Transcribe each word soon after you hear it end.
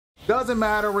Doesn't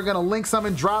matter. We're gonna link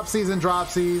summon Dropsies and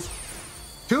Dropsies.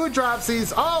 2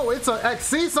 Dropsies. Oh, it's a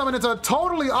XC summon. It's a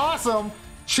totally awesome.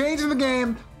 Changing the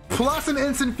game. Plus an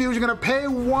instant fusion. Gonna pay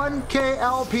 1k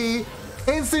LP.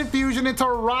 Instant fusion into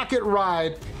Rocket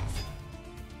Ride.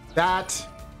 That's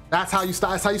how you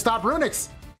stop. That's how you stop Runicks.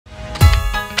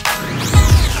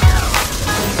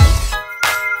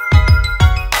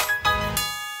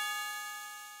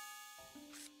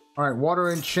 All right, Water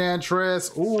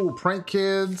Enchantress. Ooh, Prank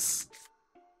Kids.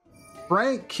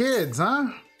 Prank Kids, huh?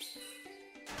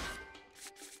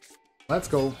 Let's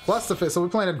go. Plus the fifth. So we're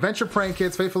playing Adventure Prank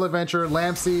Kids, Faithful Adventure,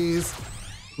 Lampsies.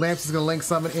 Lampsies gonna link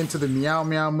summon into the Meow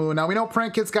Meow Moon. Now we know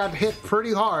Prank Kids got hit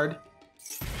pretty hard.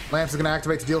 Lamps is gonna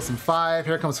activate to deal some 5.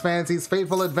 Here comes Fancies.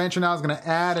 Faithful Adventure now is gonna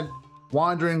add a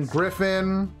Wandering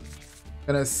Griffin.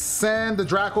 Gonna send the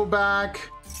Draco back.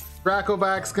 Draco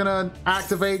back's gonna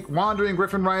activate. Wandering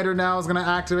Griffin Rider now is gonna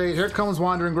activate. Here comes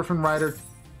Wandering Griffin Rider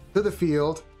to the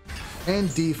field. In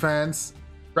defense.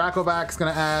 Draco back's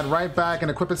gonna add right back and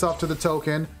equip itself to the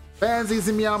token. Fancies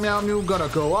and Meow Meow New gonna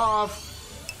go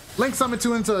off. Link summon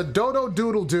 2 into a Dodo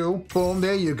Doodle Doo. Boom,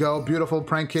 there you go. Beautiful.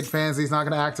 Prank Kid Fancies not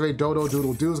gonna activate. Dodo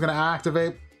Doodle Doo is gonna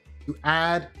activate. You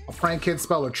add a Prank Kid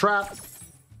spell or trap.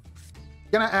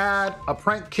 Gonna add a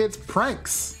Prank Kid's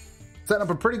Pranks. Setting up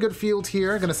a pretty good field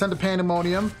here. Gonna send a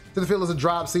Pandemonium to the field as a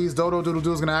Dropsies. Dodo Doodle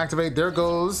Doo is gonna activate. There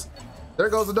goes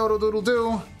the Dodo Doodle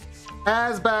Doo.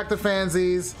 Adds back the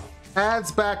Fancies.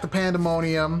 Adds back the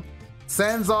Pandemonium.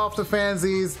 Sends off the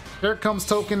Fancies. Here comes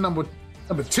token number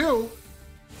 2.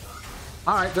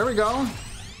 All right, there we go.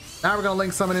 Now we're gonna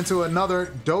link summon into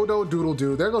another Dodo Doodle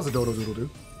Doo. There goes the Dodo Doodle Doo.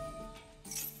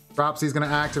 Dropsy's gonna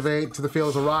activate to the field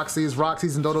as a Roxy's.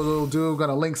 Roxy's and Dodo Doodle Doo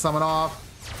gonna link summon off.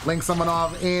 Link summon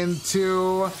off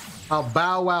into a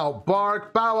Bow Wow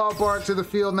Bark. Bow Wow Bark to the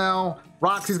field now.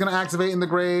 Roxy's gonna activate in the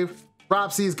grave.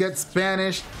 Dropsies gets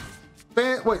banished.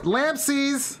 Wait,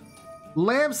 Lampsies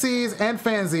and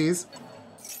Fansies.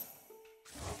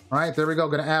 All right, there we go.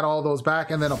 Gonna add all those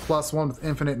back and then a +1 with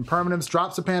infinite impermanence.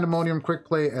 Drops a Pandemonium quick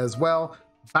play as well.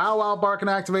 Bow Wow Bark can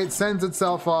activate, sends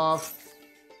itself off.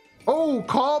 Oh,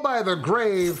 Call by the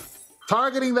Grave.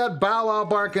 Targeting that Bow Wow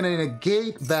Bark and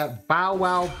negate that Bow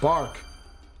Wow Bark.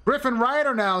 Griffin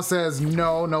Rider now says,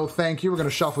 no, thank you. We're gonna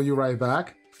shuffle you right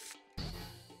back.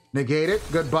 Negate it,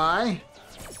 goodbye.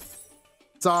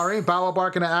 Sorry, Bow Wow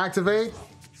Bark gonna activate.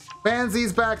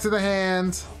 Fansies back to the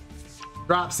hand.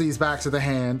 Dropsies back to the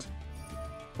hand.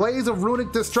 Plays of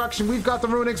Runic Destruction. We've got the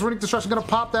Runicks. Runic Destruction gonna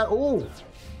pop that. Ooh.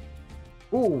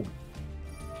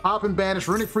 Pop and banish.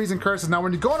 Runic Freeze and Curses. Now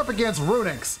when you're going up against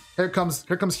Runicks, here comes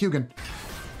Hugin.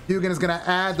 Hugin is gonna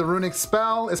add the Runic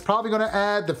spell. It's probably gonna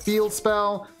add the field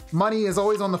spell. Money is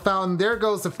always on the fountain. There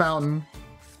goes the fountain.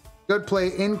 Good play.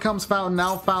 In comes Fountain.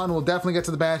 Now Fountain will definitely get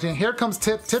to the banishing. Here comes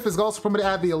Tip. Tip is also going to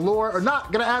add the Allure. Or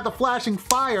not. Going to add the Flashing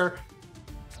Fire.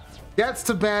 Gets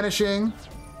to banishing.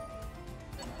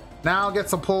 Now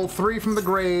gets to pull 3 from the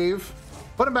grave.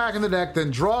 Put him back in the deck.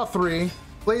 Then draw 3.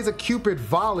 Plays a Cupid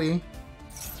Volley.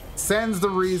 Sends the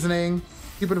Reasoning.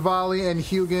 Cupid Volley and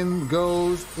Hugin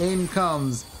goes. In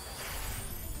comes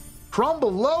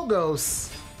Crumble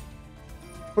Logos.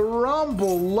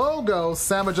 Crumble Logos.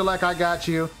 Samajalek, I got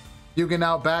you. Hugin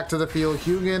now back to the field.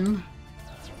 Hugin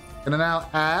gonna now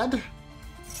add.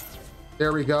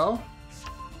 There we go.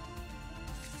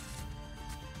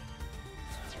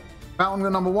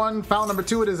 Fountain number 1. Fountain number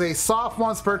 2. It is a soft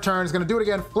once per turn. It's gonna do it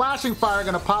again. Flashing Fire.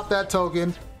 Gonna pop that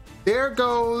token. There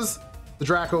goes the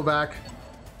Draco back.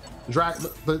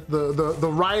 The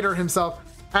rider himself.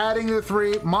 Adding the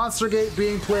 3. Monster Gate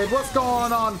being played. What's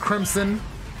going on, Crimson?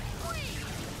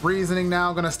 Reasoning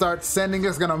now gonna start sending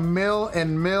us, gonna mill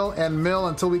and mill and mill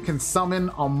until we can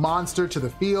summon a monster to the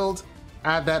field.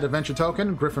 Add that adventure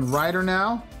token. Griffin Rider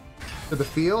now to the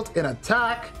field in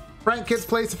attack. Prank Kids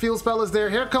place the field spell is there.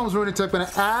 Here comes Runic. Gonna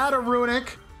add a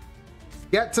Runic.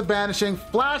 Get to banishing.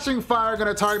 Flashing Fire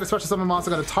gonna target a special summon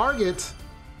monster. Gonna target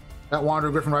that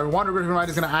Wandering Griffin Rider. Wandering Griffin Rider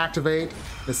is gonna activate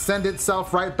to send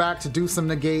itself right back to do some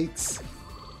negates.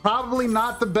 Probably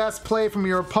not the best play from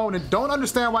your opponent. Don't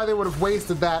understand why they would have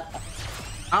wasted that.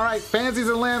 All right, Fancies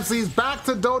and Lampsies, back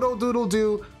to Dodo Doodle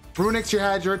Doo. Runicks, you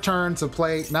had your turn to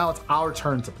play. Now it's our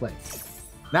turn to play.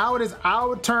 Now it is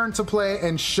our turn to play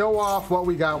and show off what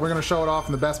we got. We're gonna show it off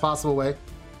in the best possible way.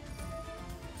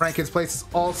 Prank Kids Place is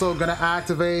also gonna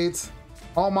activate.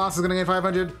 All monsters gonna gain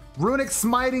 500. Runic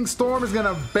Smiting Storm is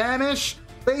gonna banish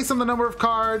based on the number of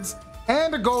cards.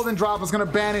 And a Golden Drop is gonna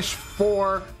banish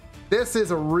 4. This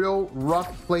is a real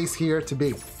rough place here to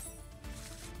be.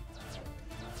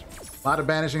 A lot of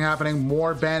banishing happening,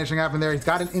 more banishing happening there. He's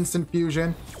got an instant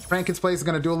fusion. Prank Kids Place is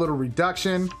gonna do a little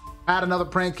reduction. Add another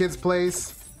Prank Kids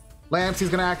Place. Lampsey's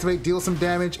gonna activate, deal some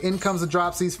damage. In comes the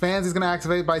Dropsies. Fansy's gonna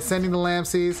activate by sending the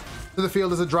Lampseys to the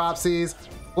field as a Dropsies.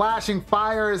 Flashing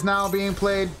Fire is now being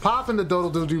played. Popping the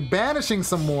Doodle-Doo, banishing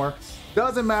some more.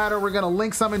 Doesn't matter. We're gonna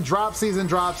link summon Dropsies and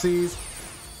Dropsies.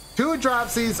 2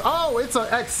 Dropsies. Oh, it's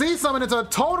a XC summon. It's a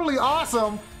totally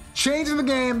awesome. Changing the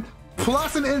game.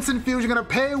 Plus an instant fusion. Gonna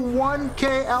pay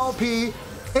 1k LP.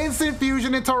 Instant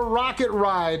fusion into Rocket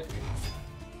Ride.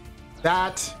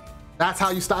 That's how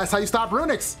you stop. That's how you stop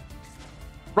Runicks.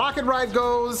 Rocket Ride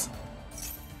goes.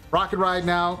 Rocket Ride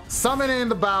now. Summon in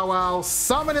the Bow Wow.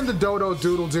 Summon in the Dodo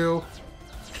Doodle Doo.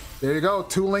 There you go.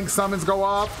 2 link summons go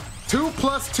off. 2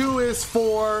 + 2 is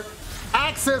 4.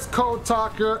 Access Code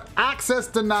Talker. Access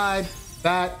denied.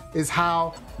 That is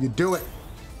how you do it.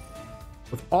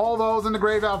 With all those in the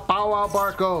graveyard, Bow Wow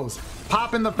Bark goes.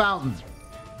 Pop in the fountain.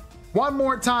 One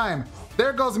more time.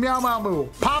 There goes Meow Meow Moo.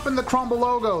 Pop in the Crumble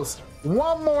logos.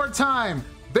 One more time.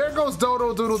 There goes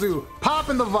Dodo Doodle Doo. Pop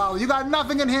in the Volley. You got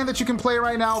nothing in hand that you can play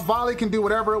right now. Volley can do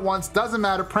whatever it wants. Doesn't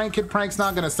matter. Prank Kid Prank's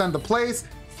not going to send the place.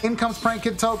 In comes Prank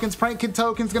Kid Tokens. Prank Kid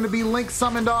Tokens going to be Link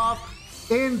summoned off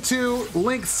into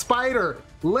Link Spider.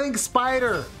 Link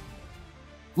Spider.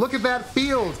 Look at that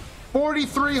field.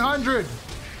 4,300.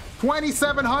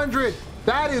 2,700.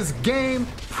 That is game.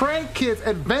 Prank Kids,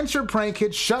 Adventure Prank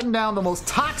Kids shutting down the most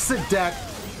toxic deck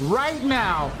right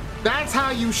now. That's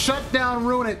how you shut down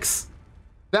Runicks.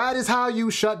 That is how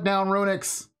you shut down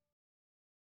Runicks.